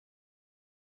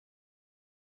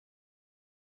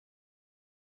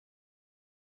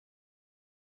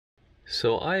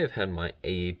So I have had my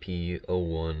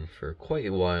AAP-01 for quite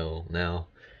a while now.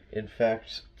 In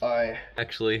fact, I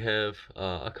actually have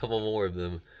a couple more of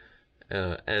them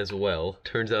as well.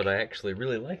 Turns out I actually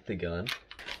really like the gun.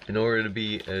 In order to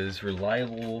be as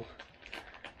reliable,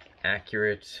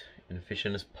 accurate, and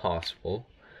efficient as possible,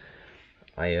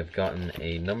 I have gotten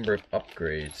a number of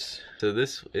upgrades. So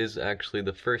this is actually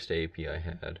the first AAP I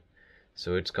had.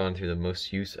 So it's gone through the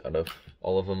most use out of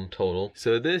all of them total.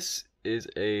 So this is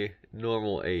a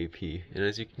normal AAP, and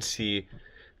as you can see,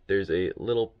 there's a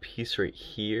little piece right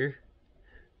here,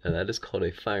 and that is called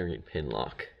a firing pin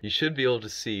lock. You should be able to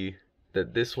see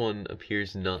that this one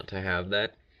appears not to have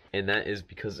that, and that is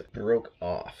because it broke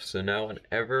off. So now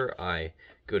whenever I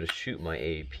go to shoot my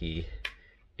AAP,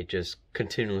 it just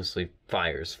continuously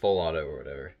fires full auto or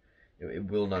whatever. It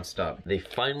will not stop. They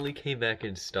finally came back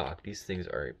in stock. These things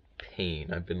are a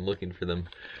pain. I've been looking for them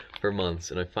for months,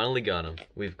 and I finally got them.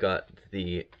 We've got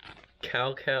the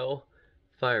CowCow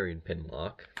firing pin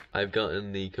lock. I've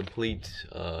gotten the complete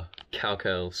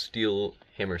CowCow steel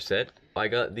hammer set. I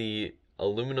got the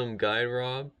aluminum guide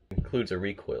rod, includes a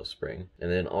recoil spring,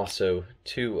 and then also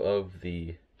 2 of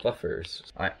the buffers.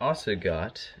 I also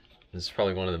got, this is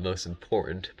probably one of the most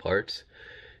important parts,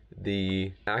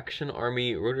 the Action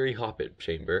Army rotary hop-it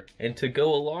chamber. And to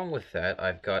go along with that,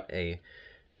 I've got a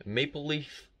Maple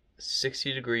Leaf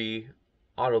 60-degree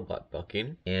Autobot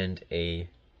bucking and a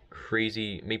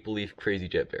crazy Maple Leaf crazy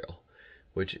jet barrel,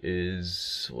 which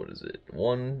is, what is it?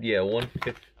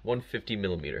 150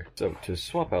 millimeter. So to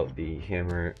swap out the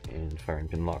hammer and firing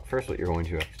pin lock, first what you're going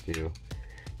to have to do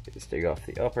is take off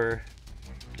the upper,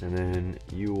 and then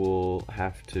you will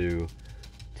have to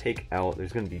take out,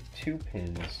 there's going to be 2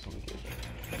 pins. Let me get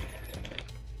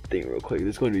the thing real quick.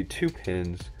 There's going to be 2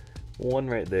 pins, one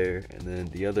right there, and then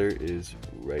the other is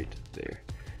right there.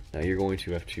 Now you're going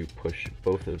to have to push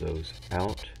both of those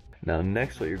out. Now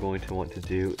next what you're going to want to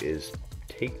do is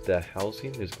take the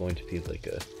housing. There's going to be like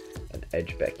an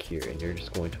edge back here, and you're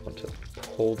just going to want to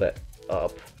pull that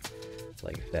up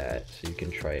like that, so you can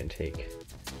try and take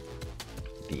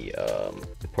the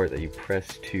part that you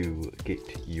press to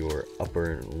get your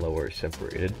upper and lower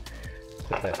separated.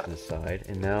 Put that to the side,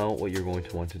 and now what you're going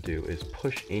to want to do is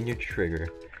push in your trigger,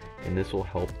 and this will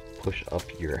help push up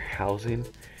your housing.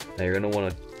 Now you're going to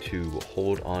want to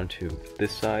hold on to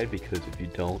this side, because if you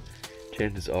don't,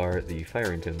 chances are the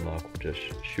firing pin lock will just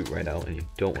shoot right out, and you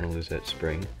don't want to lose that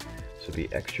spring. So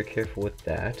be extra careful with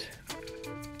that.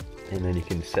 And then you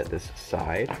can set this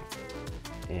aside,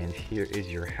 and here is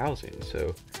your housing.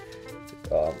 So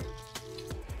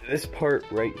this part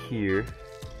right here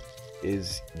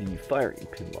is the firing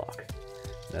pin lock.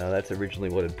 Now that's originally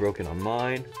what had broken on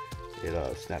mine.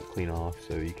 It snapped clean off,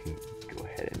 so you can go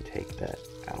ahead and take that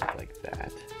out like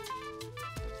that.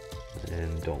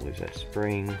 And don't lose that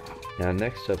spring. Now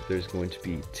next up, there's going to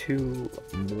be 2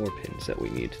 more pins that we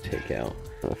need to take out.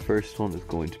 The first one is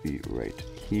going to be right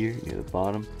here near the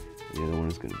bottom. The other one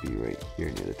is going to be right here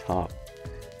near the top.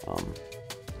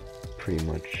 Pretty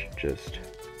much just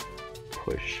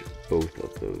push both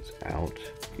of those out.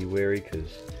 Be wary,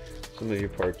 because some of your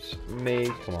parts may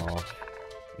come off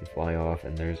and fly off,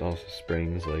 and there's also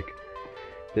springs like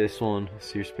this one.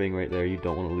 See your spring right there, you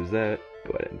don't want to lose that.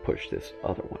 Go ahead and push this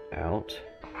other one out.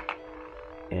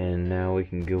 And now we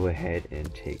can go ahead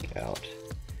and take out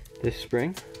this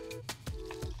spring,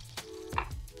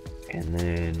 and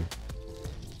then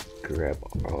grab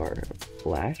our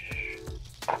flash,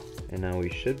 and now we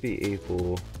should be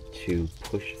able to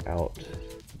push out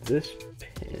this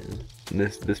pin. And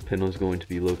this pin was going to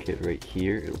be located right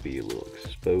here. It'll be a little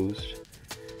exposed,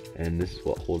 and this is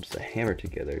what holds the hammer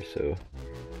together, so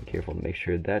be careful to make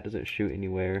sure that doesn't shoot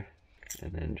anywhere.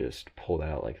 And then just pull that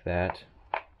out like that,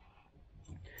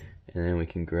 and then we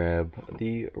can grab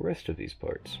the rest of these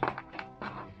parts.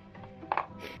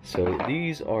 So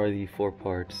these are the 4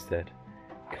 parts that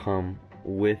come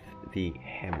with the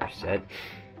hammer set,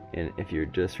 and if you're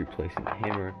just replacing the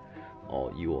hammer,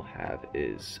 all you will have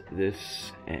is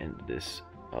this and this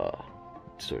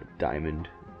sort of diamond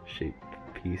shaped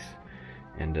piece,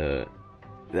 and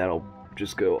that'll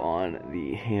just go on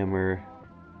the hammer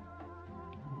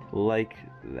like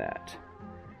that.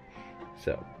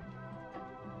 So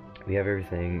we have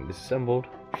everything disassembled.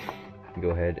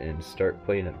 Go ahead and start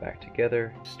putting it back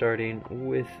together, starting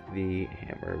with the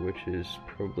hammer, which is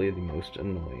probably the most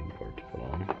annoying part to put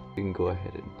on. You can go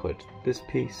ahead and put this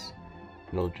piece,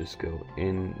 and it'll just go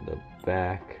in the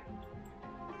back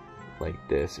like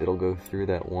this. It'll go through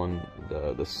that one,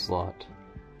 the slot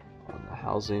on the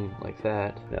housing like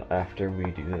that. Now after we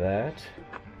do that,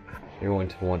 you're going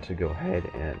to want to go ahead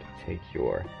and take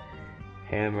your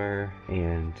hammer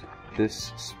and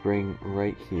this spring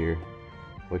right here,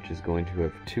 which is going to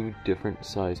have two different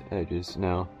size edges.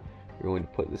 Now, you're going to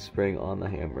put the spring on the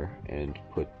hammer and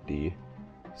put the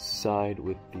side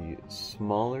with the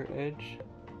smaller edge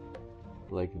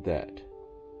like that.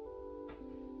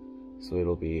 So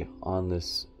it'll be on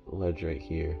this ledge right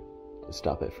here to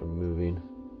stop it from moving.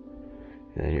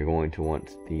 And then you're going to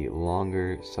want the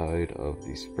longer side of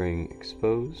the spring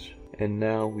exposed. And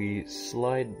now we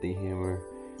slide the hammer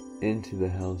into the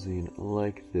housing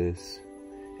like this.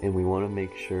 And we want to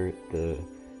make sure the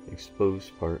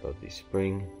exposed part of the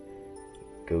spring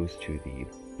goes to the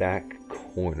back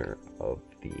corner of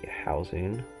the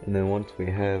housing. And then once we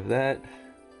have that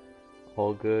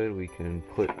all good, we can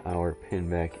put our pin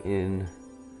back in.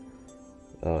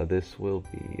 This will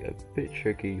be a bit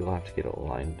tricky, you'll have to get it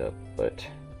lined up, but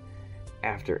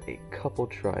after a couple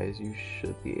tries you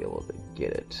should be able to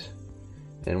get it.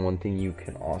 And one thing you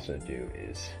can also do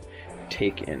is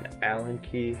take an Allen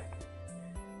key,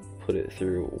 put it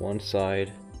through one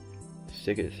side,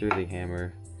 stick it through the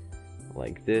hammer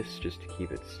like this just to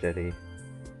keep it steady,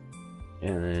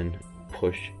 and then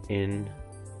push in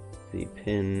the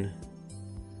pin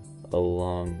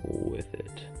along with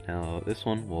it. Now this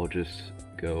one will just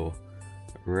go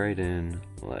right in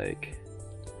like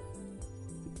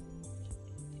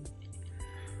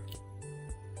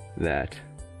that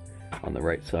on the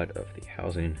right side of the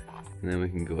housing. And then we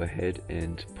can go ahead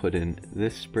and put in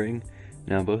this spring.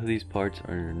 Now both of these parts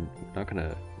are not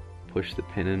gonna push the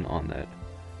pin in on that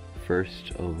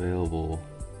first available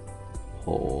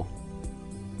hole.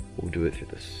 We'll do it through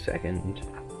the second,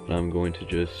 but I'm going to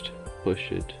just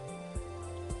push it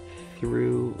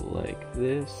through like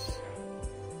this,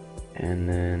 and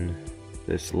then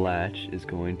this latch is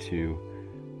going to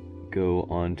go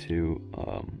onto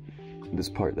this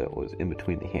part that was in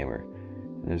between the hammer.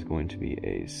 There's going to be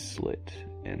a slit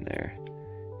in there,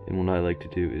 and what I like to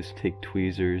do is take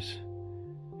tweezers,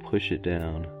 push it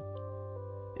down,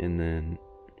 and then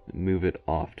move it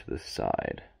off to the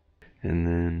side. And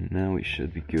then now we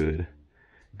should be good.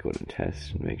 Go ahead and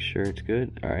test and make sure it's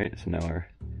good. Alright, so now our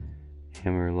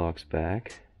hammer locks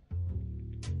back,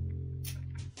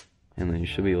 and then you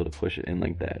should be able to push it in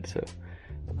like that. So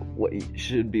what you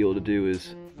should be able to do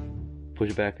is push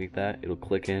it back like that, it'll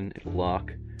click in, it'll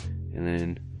lock, and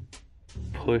then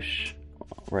push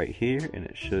right here and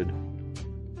it should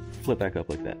flip back up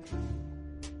like that.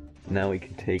 Now we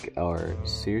can take our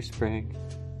sear spring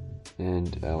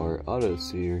and our auto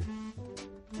sear,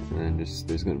 and then just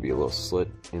there's going to be a little slit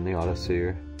in the auto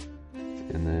sear,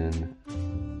 and then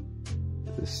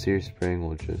the sear spring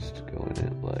will just go in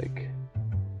it like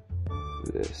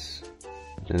this,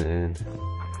 and then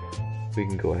we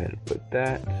can go ahead and put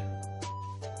that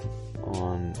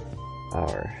on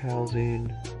our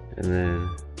housing, and then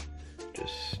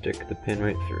just stick the pin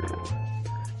right through.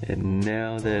 And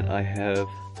now that I have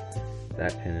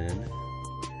that pin in,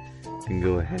 we can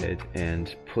go ahead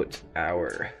and put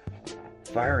our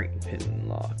firing pin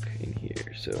lock in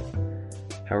here. So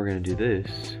how we're going to do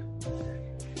this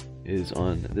is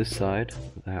on this side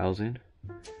of the housing,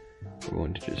 we're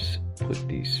going to just put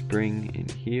the spring in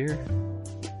here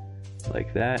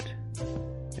like that,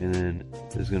 and then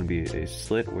there's going to be a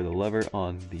slit where the lever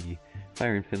on the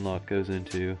firing pin lock goes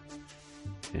into,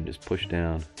 and just push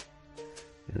down,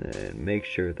 and then make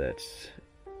sure that's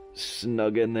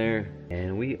snug in there,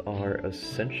 and we are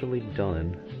essentially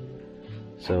done.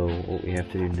 So what we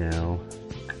have to do now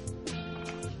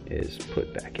is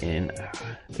put back in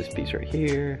this piece right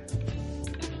here,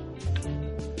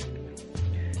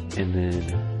 and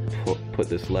then put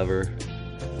this lever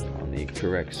on the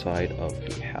correct side of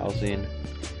the housing.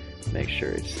 Make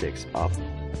sure it sticks up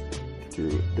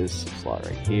through this slot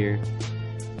right here,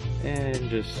 and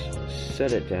just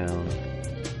set it down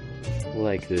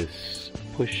like this.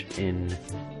 Push in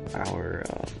our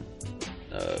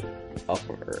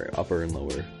upper and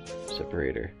lower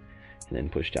separator, and then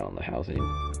push down the housing,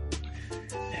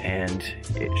 and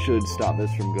it should stop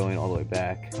this from going all the way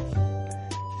back.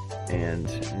 And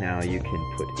now you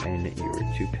can put in your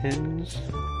two pins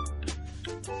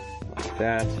like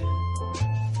that.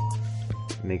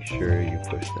 Make sure you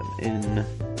push them in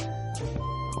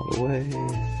all the way.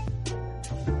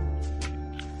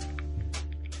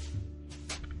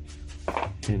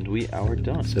 And we are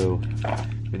done. So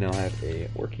we now have a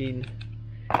working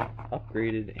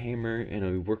upgraded hammer and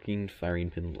a working firing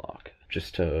pin lock,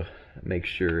 just to make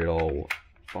sure it all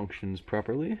functions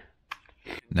properly.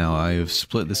 Now I have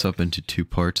split this up into two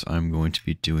parts. I'm going to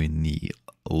be doing the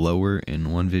lower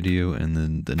in one video, and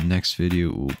then the next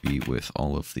video will be with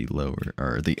all of the lower,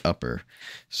 or the upper.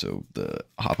 So the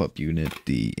hop-up unit,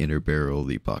 the inner barrel,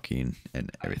 the bucking,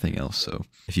 and everything else. So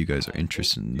if you guys are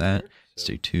interested in that,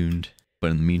 stay tuned.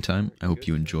 But in the meantime, I hope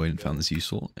you enjoyed and found this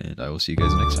useful, and I will see you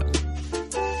guys next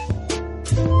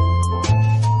time.